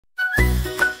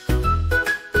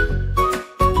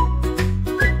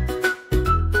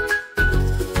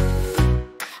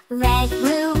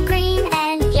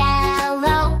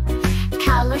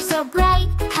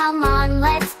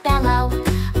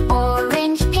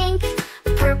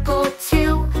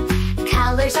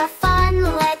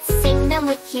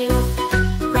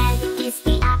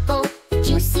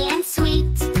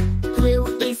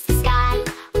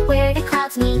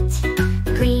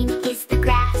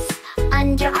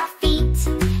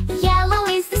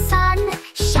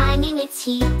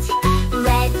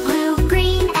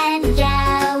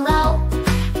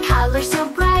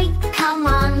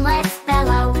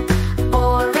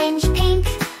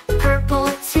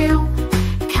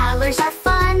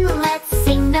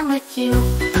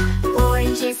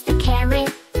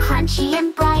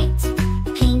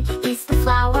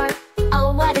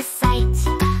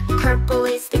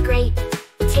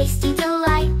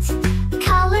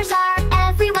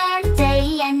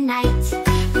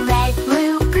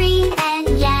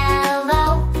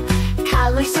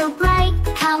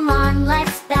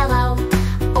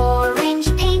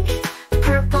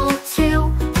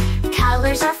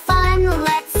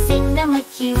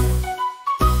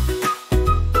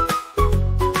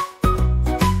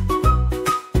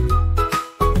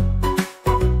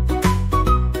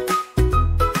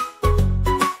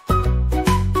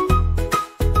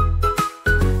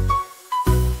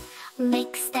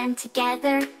mix them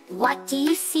together. What do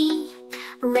you see?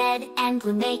 Red and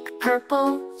blue make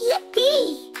purple,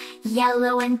 yippee!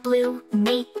 Yellow and blue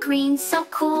make green so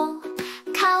cool.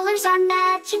 Colors are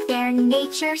magic, they're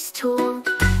nature's tool.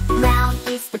 Brown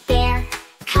is the bear,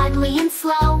 cuddly and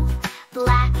slow.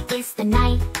 Black is the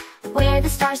night, where the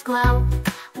stars glow.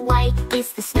 White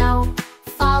is the snow,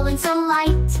 falling so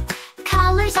light.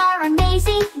 Colors are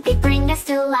amazing, they bring us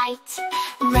delight.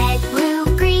 Red, blue,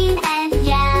 green, and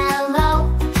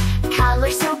yellow,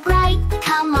 colors so bright,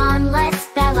 come on, let's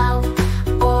bellow.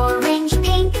 Orange,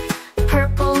 pink,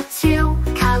 purple too,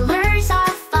 colors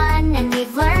are fun, and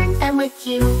we've learned them with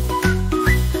you.